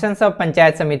फंक्शंस ऑफ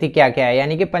पंचायत समिति क्या क्या है,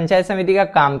 यानी कि पंचायत समिति का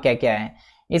काम क्या क्या है।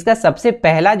 इसका सबसे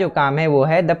पहला जो काम है वो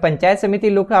है द पंचायत समिति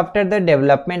look after the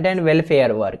development and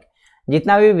welfare work.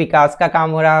 जितना भी विकास का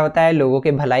काम हो रहा होता है, लोगों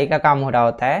के भलाई का काम हो रहा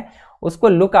होता है, उसको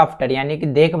लुक आफ्टर यानी कि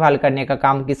देखभाल करने का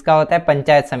काम किसका होता है,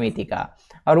 पंचायत समिति का।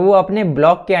 और वो अपने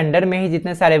ब्लॉक के अंडर में ही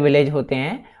जितने सारे विलेज होते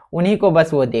हैं उन्हीं को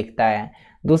बस वो देखता है।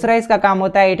 दूसरा इसका काम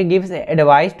होता है it gives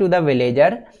advice to the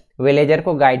villager, villager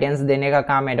को गाइडेंस देने का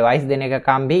काम, एडवाइस देने का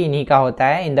काम भी इन्हीं का होता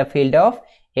है in the field of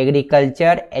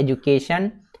agriculture,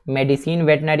 education, medicine,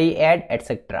 veterinary add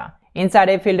etcetera. इन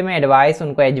सारे फील्ड में एडवाइस,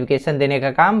 उनको एजुकेशन देने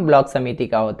का काम ब्लॉक समिति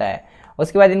का होता है।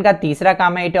 उसके बाद इनका तीसरा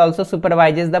काम है it also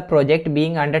supervises the project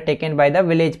being undertaken by the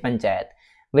village panchayat.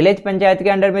 Village panchayat के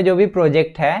अंडर में जो भी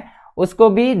प्रोजेक्ट है उसको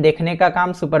भी देखने का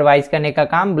काम, सुपरवाइज करने का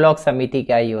काम ब्लॉक समिति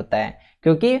का ही होता है,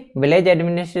 क्योंकि विलेज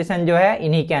एडमिनिस्ट्रेशन जो है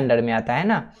इन्हीं के अंडर में आता है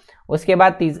ना। उसके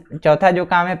बाद चौथा जो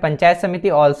काम है पंचायत समिति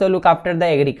also look after the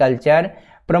agriculture,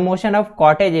 promotion of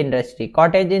cottage industry.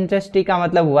 Cottage industry का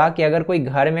मतलब हुआ कि अगर कोई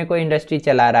घर में कोई इंडस्ट्री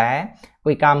चला रहा है,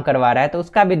 कोई काम करवा रहा है, तो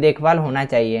उसका भी देखभाल होना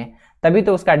चाहिए, तभी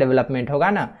तो उसका डेवलपमेंट होगा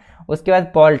ना। उसके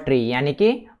बाद पोल्ट्री यानी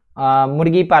कि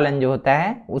मुर्गी पालन जो होता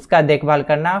है उसका देखभाल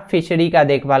करना, फिशरी का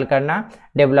देखभाल करना,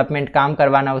 डेवलपमेंट काम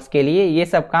करवाना उसके लिए, ये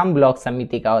सब काम ब्लॉक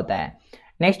समिति का होता है।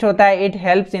 नेक्स्ट होता है it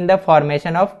helps in the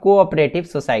formation of cooperative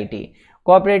society.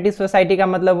 Cooperative society का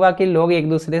मतलब हुआ कि लोग एक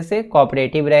दूसरे से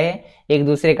कोऑपरेटिव रहे, एक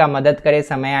दूसरे का मदद करे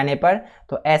समय आने पर।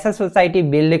 तो ऐसा सोसाइटी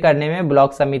बिल्ड करने में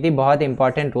ब्लॉक समिति बहुत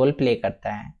इंपॉर्टेंट रोल प्ले करता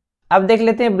है। अब देख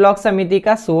लेते हैं ब्लॉक समिति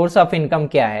का सोर्स ऑफ इनकम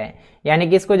क्या है, यानी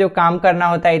कि इसको जो काम करना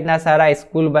होता है, इतना सारा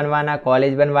स्कूल बनवाना,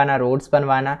 कॉलेज बनवाना, रोड्स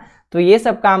बनवाना, तो ये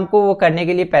सब काम को वो करने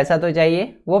के लिए पैसा तो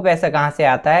चाहिए। वो पैसा कहाँ से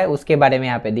आता है उसके बारे में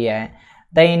यहाँ पे दिया है।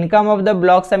 The income of the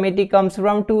block समिति कम्स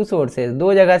फ्रॉम टू सोर्सेज,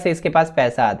 दो जगह से इसके पास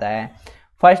पैसा आता है।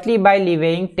 Firstly bye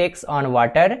leaving tax on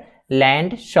water,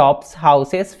 land, shops,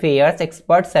 houses, fears,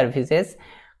 expert services,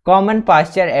 common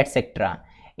pasture etcetera.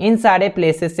 इन सारे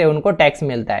प्लेसेस से उनको टैक्स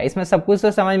मिलता है। इसमें सब कुछ तो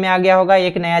समझ में आ गया होगा।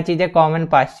 एक नया चीज है कॉमन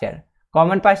पास्चर।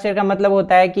 कॉमन पास्चर का मतलब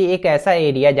होता है कि एक ऐसा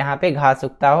एरिया जहाँ पे घास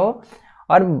उगता हो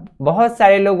और बहुत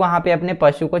सारे लोग वहाँ पे अपने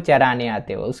पशु को चराने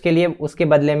आते हो, उसके लिए उसके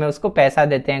बदले में उसको पैसा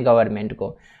देते हैं गवर्नमेंट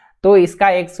को। तो इसका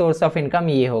एक सोर्स ऑफ इनकम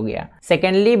ये हो गया।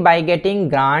 Secondly by getting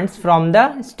grants from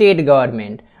the state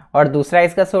government, और दूसरा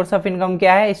इसका सोर्स ऑफ इनकम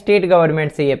क्या है, स्टेट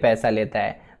गवर्नमेंट से ये पैसा लेता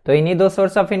है। तो इन्हीं दो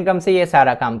सोर्स ऑफ इनकम से ये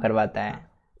सारा काम करवाता है।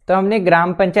 तो हमने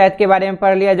ग्राम पंचायत के बारे में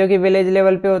पढ़ लिया जो कि विलेज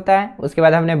लेवल पे होता है। उसके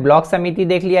बाद हमने ब्लॉक समिति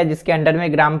देख लिया जिसके अंडर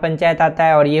में ग्राम पंचायत आता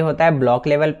है और ये होता है ब्लॉक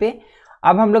लेवल पे।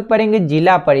 अब हम लोग पढ़ेंगे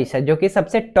जिला परिषद जो कि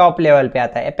सबसे टॉप लेवल पे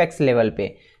आता है, एपेक्स लेवल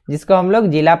पे, जिसको हम लोग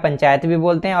जिला पंचायत भी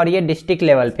बोलते हैं, और ये डिस्ट्रिक्ट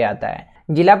लेवल पे आता है।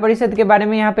 जिला परिषद के बारे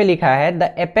में यहाँ पे लिखा है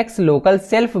the apex local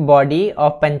self body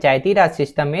of Panchayati Raj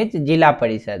system is जिला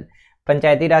परिषद।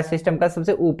 पंचायती राज सिस्टम का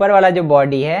सबसे ऊपर वाला जो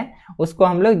बॉडी है उसको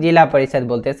हम लोग जिला परिषद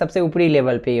बोलते हैं, सबसे ऊपरी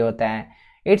लेवल पे ही होता है।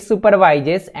 It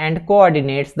supervises and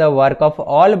coordinates the work of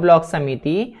all block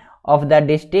समिति of the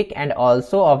district and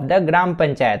also of the gram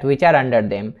panchayat which are under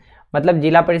them. मतलब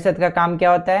जिला परिषद का काम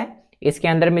क्या होता है, इसके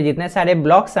अंदर में जितने सारे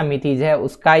ब्लॉक समितिज है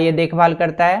उसका ये देखभाल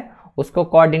करता है, उसको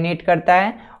कोऑर्डिनेट करता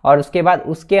है, और उसके बाद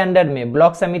उसके अंडर में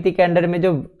ब्लॉक समिति के अंडर में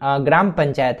जो ग्राम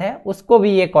पंचायत है उसको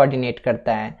भी ये कोऑर्डिनेट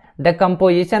करता है। द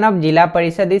कंपोजिशन ऑफ जिला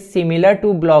परिषद इज सिमिलर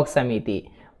टू ब्लॉक समिति।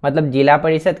 मतलब जिला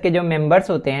परिषद के जो मेंबर्स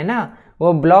होते हैं ना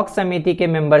वो ब्लॉक समिति के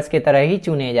मेंबर्स के तरह ही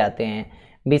चुने जाते हैं।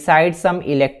 Beside some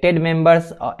elected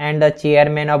members and the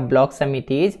chairman of block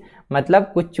समितिज,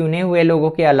 मतलब कुछ चुने हुए लोगों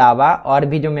के अलावा और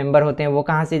भी जो मेंबर होते हैं वो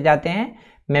कहाँ से जाते हैं,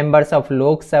 members of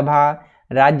Lok Sabha,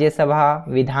 Rajya Sabha,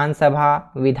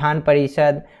 Vidhan Sabha, Vidhan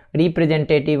Parishad,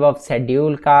 representative of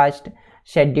schedule caste,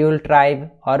 schedule tribe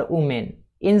और वुमेन,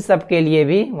 इन सब के लिए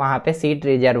भी वहाँ पे सीट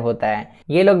रिजर्व होता है।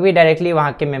 ये लोग भी डायरेक्टली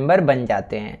वहाँ के मेंबर बन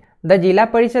जाते हैं। द जिला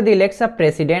परिषद elects a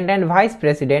president and vice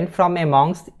president from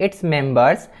amongst its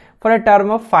members for a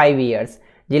term of 5 years।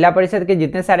 जिला परिषद के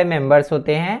जितने सारे मेंबर्स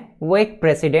होते हैं वो एक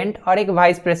प्रेसिडेंट और एक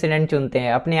वाइस प्रेसिडेंट चुनते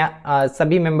हैं अपने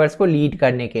सभी मेंबर्स को लीड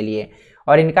करने के लिए,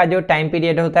 और इनका जो टाइम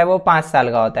पीरियड होता है वो 5 साल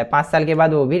का होता है। 5 साल के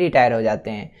बाद वो भी रिटायर हो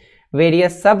जाते हैं।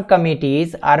 वेरियस सब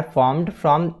committees are formed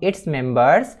from its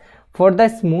members for the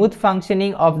smooth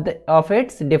functioning of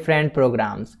its different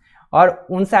programmes. और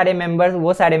उन सारे मेंबर्स,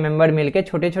 वो सारे मेंबर मिलकर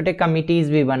छोटे छोटे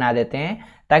कमिटीज भी बना देते हैं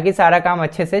ताकि सारा काम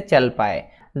अच्छे से चल पाए।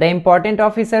 The important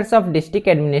officers of district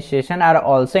administration are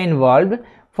also involve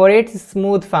for its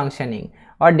smooth functioning.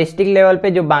 और डिस्ट्रिक्ट लेवल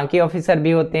पे जो बाकी ऑफिसर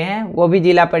भी होते हैं वो भी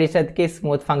जिला परिषद के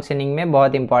स्मूथ फंक्शनिंग में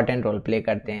बहुत इंपॉर्टेंट रोल प्ले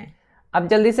करते हैं। अब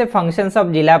जल्दी से फंक्शंस ऑफ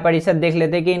जिला परिषद देख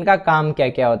लेते हैं कि इनका काम क्या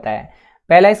क्या होता है।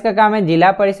 पहला इसका काम है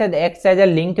जिला परिषद acts as a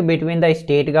link between the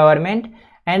state government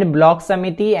and block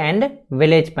समिति एंड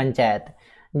विलेज पंचायत।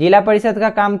 जिला परिषद का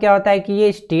काम क्या होता है कि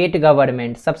ये स्टेट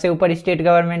गवर्नमेंट, सबसे ऊपर स्टेट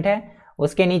गवर्नमेंट है,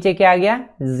 उसके नीचे क्या आ गया,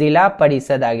 जिला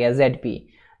परिषद आ गया, ZP।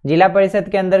 जिला परिषद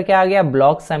के अंदर क्या आ गया,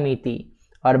 ब्लॉक समिति,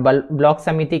 और ब्लॉक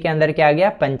समिति के अंदर क्या आ गया,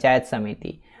 पंचायत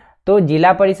समिति। तो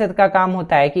जिला परिषद का काम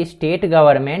होता है कि स्टेट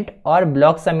गवर्नमेंट और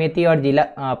ब्लॉक समिति और जिला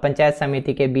पंचायत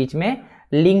समिति के बीच में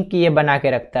लिंक ये बना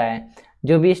के रखता है।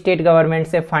 जो भी स्टेट गवर्नमेंट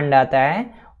से फंड आता है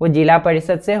वो जिला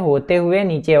परिषद से होते हुए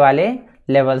नीचे वाले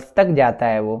लेवल्स तक जाता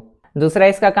है वो। दूसरा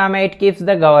इसका काम है it keeps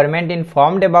the government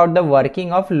informed about the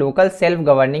working of local self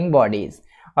governing bodies.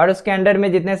 और उसके अंडर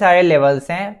में जितने सारे लेवल्स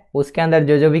हैं उसके अंदर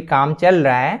जो जो भी काम चल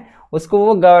रहा है उसको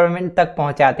वो गवर्नमेंट तक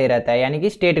पहुंचाते रहता है, यानी कि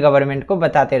स्टेट गवर्नमेंट को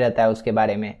बताते रहता है उसके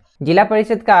बारे में। जिला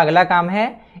परिषद का अगला काम है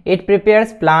it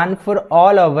prepares plan for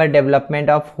all over development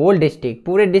of whole district.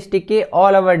 पूरे डिस्ट्रिक्ट के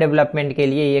ऑल ओवर डेवलपमेंट के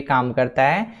लिए ये काम करता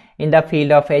है in the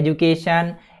field of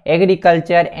education,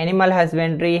 agriculture, animal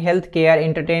husbandry, health care,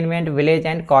 entertainment, village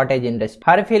and cottage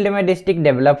industry. Her field में district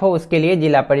develop हो उसके लिए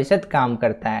जिला परिषद काम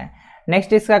करता है।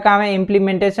 नेक्स्ट इसका काम है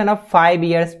इम्प्लीमेंटेशन ऑफ 5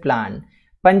 years प्लान।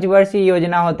 पंचवर्षीय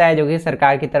योजना होता है जो कि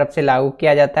सरकार की तरफ से लागू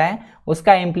किया जाता है,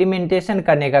 उसका इम्प्लीमेंटेशन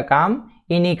करने का काम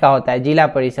इन्हीं का होता है, जिला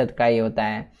परिषद का ही होता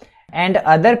है। And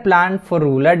other plan for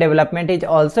rural development is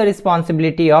also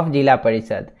responsibility of जिला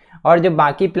परिषद। और जो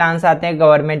बाकी प्लान्स आते हैं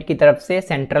गवर्नमेंट की तरफ से,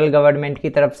 सेंट्रल गवर्नमेंट की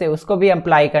तरफ से, उसको भी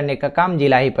अप्लाई करने का काम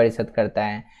जिला ही परिषद करता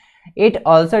है। It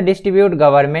also distribute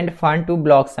government fund to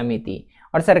block समिति।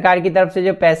 और सरकार की तरफ से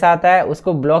जो पैसा आता है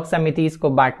उसको ब्लॉक समिति इसको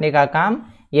बांटने का काम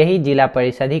यही जिला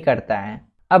परिषद ही करता है।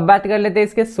 अब बात कर लेते हैं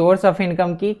इसके सोर्स ऑफ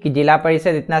इनकम की, कि जिला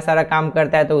परिषद इतना सारा काम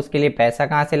करता है तो उसके लिए पैसा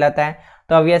कहाँ से लाता है,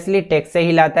 तो ऑब्वियसली टैक्स से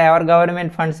ही लाता है और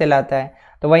गवर्नमेंट फंड से लाता है।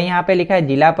 तो वही यहाँ पे लिखा है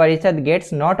जिला परिषद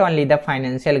gets not only the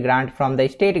financial grant from the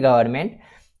state government.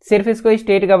 सिर्फ इसको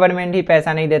स्टेट गवर्नमेंट ही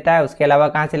पैसा नहीं देता है, उसके अलावा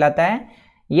कहाँ से लाता है,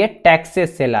 ये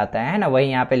टैक्सेस से लाता है ना, वही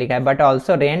यहाँ पे लिखा है। But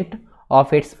also rent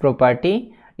of its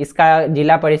property. इसका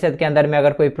जिला परिषद के अंदर में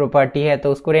अगर कोई प्रॉपर्टी है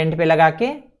तो उसको रेंट पे लगा के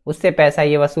उससे पैसा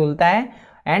ये वसूलता है।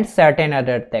 एंड सर्टेन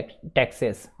अदर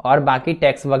टैक्सेस, और बाकी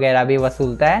टैक्स वगैरह भी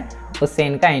वसूलता है, उससे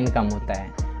इनका इनकम होता है।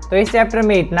 तो इस चैप्टर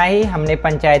में इतना ही। हमने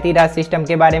पंचायती राज सिस्टम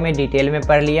के बारे में डिटेल में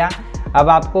पढ़ लिया। अब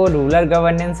आपको रूरल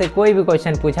गवर्नेंस से कोई भी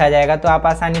क्वेश्चन पूछा जाएगा तो आप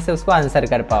आसानी से उसको आंसर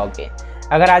कर पाओगे।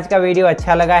 अगर आज का वीडियो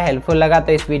अच्छा लगा, हेल्पफुल लगा,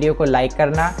 तो इस वीडियो को लाइक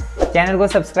करना, चैनल को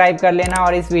सब्सक्राइब कर लेना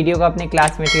और इस वीडियो को अपने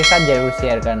क्लासमेट के साथ जरूर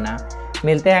शेयर करना।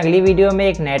 मिलते हैं अगली वीडियो में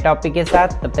एक नए टॉपिक के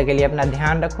साथ। तब तक के लिए अपना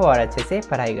ध्यान रखो और अच्छे से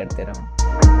पढ़ाई करते रहो।